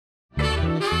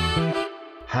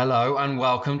Hello and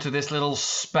welcome to this little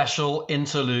special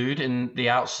interlude in the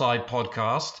Outside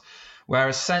podcast, where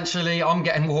essentially I'm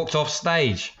getting walked off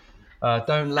stage.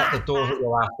 Don't let the door hit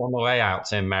your ass on the way out,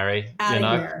 Tim Merry. Out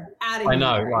of here. I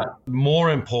know. Like, more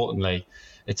importantly,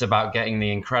 it's about getting the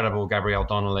incredible Gabrielle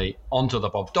Donnelly onto the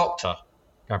pod. Dr.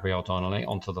 Gabrielle Donnelly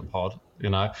onto the pod,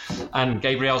 And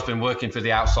Gabrielle's been working for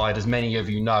the Outside, as many of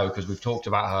you know, because we've talked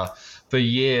about her for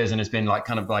years, and it's been like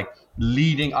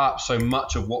leading up so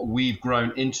much of what we've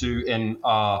grown into in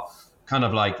our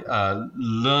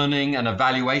learning and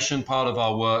evaluation part of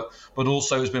our work, but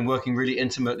also has been working really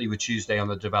intimately with Tuesday on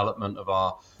the development of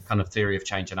our kind of theory of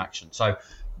change and action. So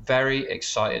very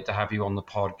excited to have you on the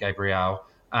pod, Gabrielle,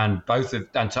 and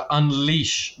to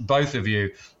unleash both of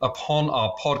you upon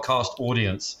our podcast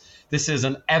audience. This is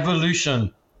an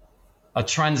evolution, a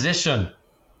transition,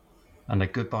 and a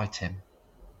goodbye, Tim.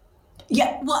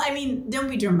 Yeah, well, I mean, don't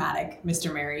be dramatic,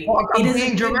 Mr. Merry. Well, I'm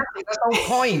being dramatic. That's the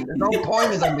whole point. The whole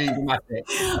point is I'm being dramatic.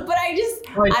 But I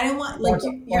don't want,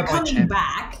 you're coming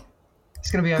back. It's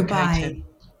going to be okay, Goodbye, Tim.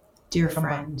 dear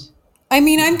friend. I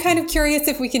mean, I'm kind of curious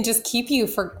if we can just keep you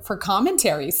for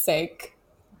commentary's sake.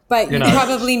 But you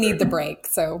probably need the break,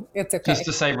 so it's okay. Just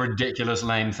to say ridiculous,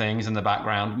 lame things in the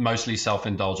background, mostly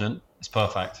self-indulgent. It's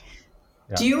perfect.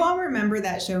 Yeah. Do you all remember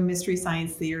that show Mystery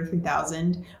Science Theater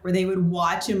 3000, where they would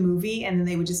watch a movie and then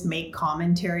they would just make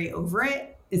commentary over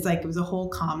it? It's like it was a whole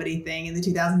comedy thing in the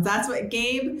 2000s. That's what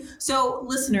Gabe. So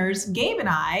listeners, Gabe and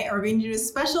I are going to do a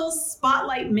special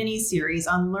spotlight mini series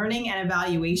on learning and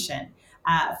evaluation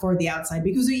for the Outside,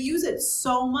 because we use it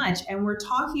so much, and we're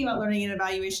talking about learning and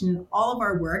evaluation in all of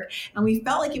our work, and we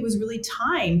felt like it was really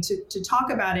time to talk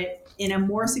about it in a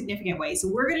more significant way. So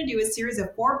we're going to do a series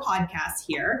of 4 podcasts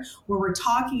here where we're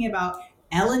talking about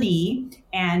L&E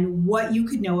and what you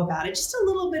could know about it, just a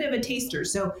little bit of a taster.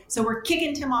 So we're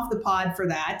kicking Tim off the pod for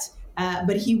that.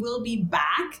 But he will be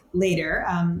back later.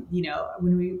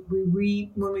 When we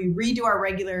redo our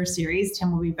regular series,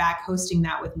 Tim will be back hosting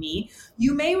that with me.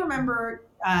 You may remember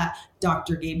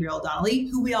Dr. Gabrielle Donnelly,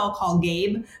 who we all call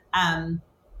Gabe,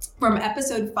 from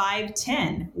episode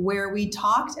 510, where we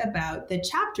talked about the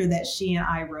chapter that she and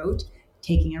I wrote,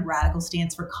 Taking a Radical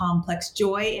Stance for Complex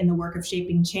Joy in the Work of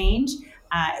Shaping Change,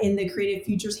 in the Creative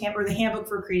Futures Handbook, or the Handbook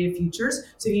for Creative Futures.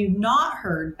 So if you've not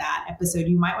heard that episode,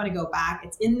 you might want to go back.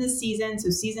 It's in this season.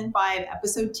 So season 5,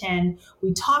 episode 10,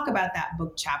 we talk about that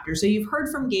book chapter. So you've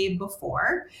heard from Gabe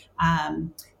before,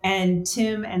 and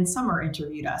Tim and Summer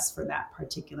interviewed us for that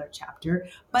particular chapter.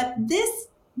 But this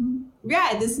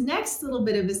next little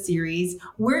bit of a series,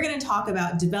 we're going to talk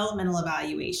about developmental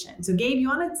evaluation. So Gabe, you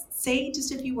want to say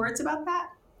just a few words about that?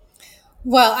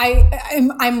 Well,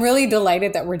 I'm really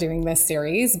delighted that we're doing this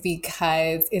series,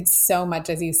 because it's so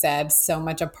much, as you said, so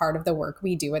much a part of the work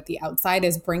we do at the Outside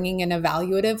is bringing an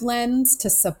evaluative lens to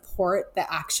support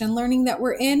the action learning that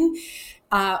we're in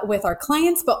with our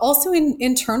clients, but also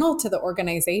internal to the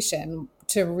organization,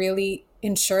 to really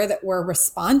ensure that we're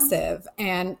responsive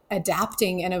and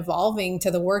adapting and evolving to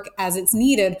the work as it's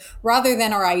needed, rather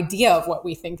than our idea of what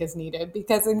we think is needed.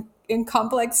 Because in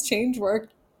complex change work,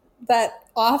 that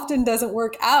often doesn't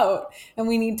work out, and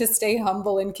we need to stay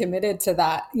humble and committed to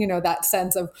that, that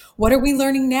sense of what are we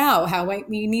learning now? How might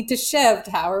we need to shift?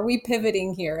 How are we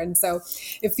pivoting here? And so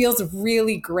it feels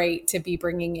really great to be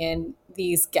bringing in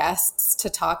these guests to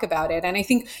talk about it. And I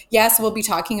think, yes, we'll be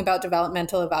talking about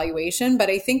developmental evaluation, but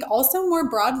I think also more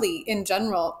broadly in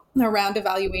general around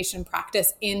evaluation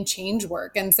practice in change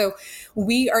work. And so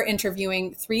we are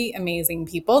interviewing 3 amazing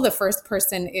people. The first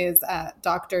person is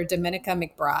Dr. Dominica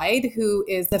McBride, who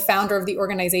is the founder of the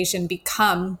organization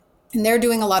Become. And they're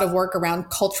doing a lot of work around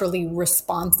culturally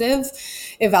responsive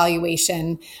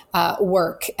evaluation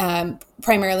work,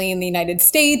 primarily in the United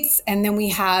States. And then we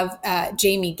have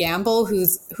Jamie Gamble,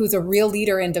 who's a real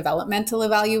leader in developmental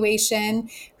evaluation,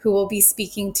 who we'll be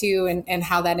speaking to and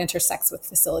how that intersects with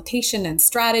facilitation and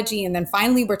strategy. And then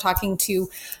finally, we're talking to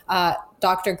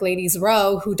Dr. Gladys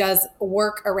Rowe, who does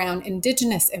work around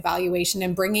Indigenous evaluation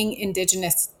and bringing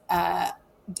Indigenous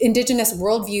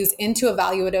worldviews into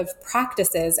evaluative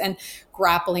practices and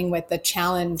grappling with the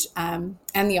challenge and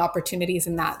the opportunities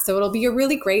in that. So it'll be a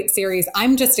really great series.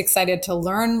 I'm just excited to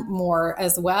learn more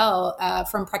as well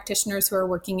from practitioners who are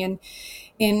working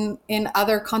in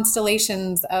other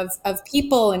constellations of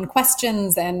people and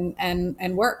questions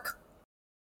and work.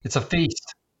 It's a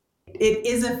feast. It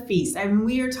is a feast. I mean,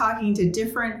 we are talking to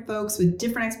different folks with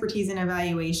different expertise in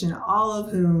evaluation, all of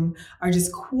whom are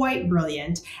just quite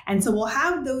brilliant. And so we'll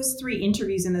have those 3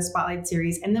 interviews in the Spotlight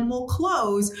series, and then we'll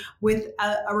close with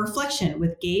a reflection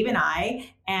with Gabe and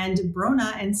I and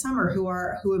Brona and Summer,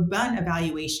 who have done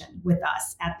evaluation with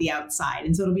us at the outside.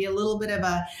 And so it'll be a little bit of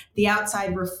the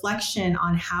outside reflection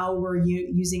on how we're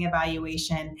using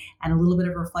evaluation and a little bit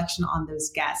of reflection on those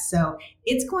guests. So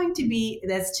it's going to be,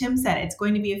 as Tim said, it's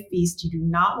going to be a feast you do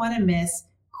not want to miss.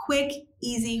 Quick,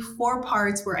 easy, 4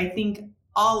 parts where I think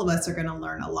all of us are going to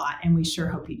learn a lot, and we sure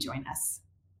hope you join us.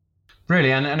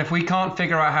 Really, and if we can't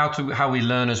figure out how we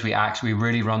learn as we act, we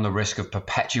really run the risk of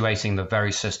perpetuating the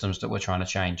very systems that we're trying to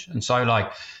change. And so,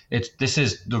 this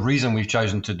is the reason we've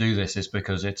chosen to do this, is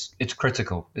because it's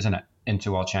critical, isn't it,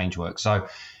 into our change work. So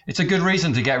it's a good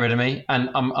reason to get rid of me, and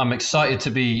I'm excited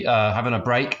to be having a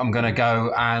break. I'm going to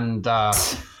go and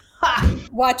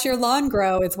watch your lawn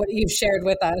grow is what you've shared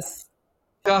with us.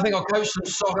 I think I'll coach some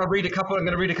soccer. I'm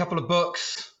going to read a couple of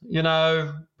books.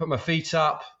 Put my feet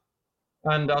up.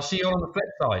 And I'll see you on the flip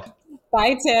side.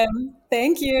 Bye, Tim.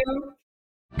 Thank you.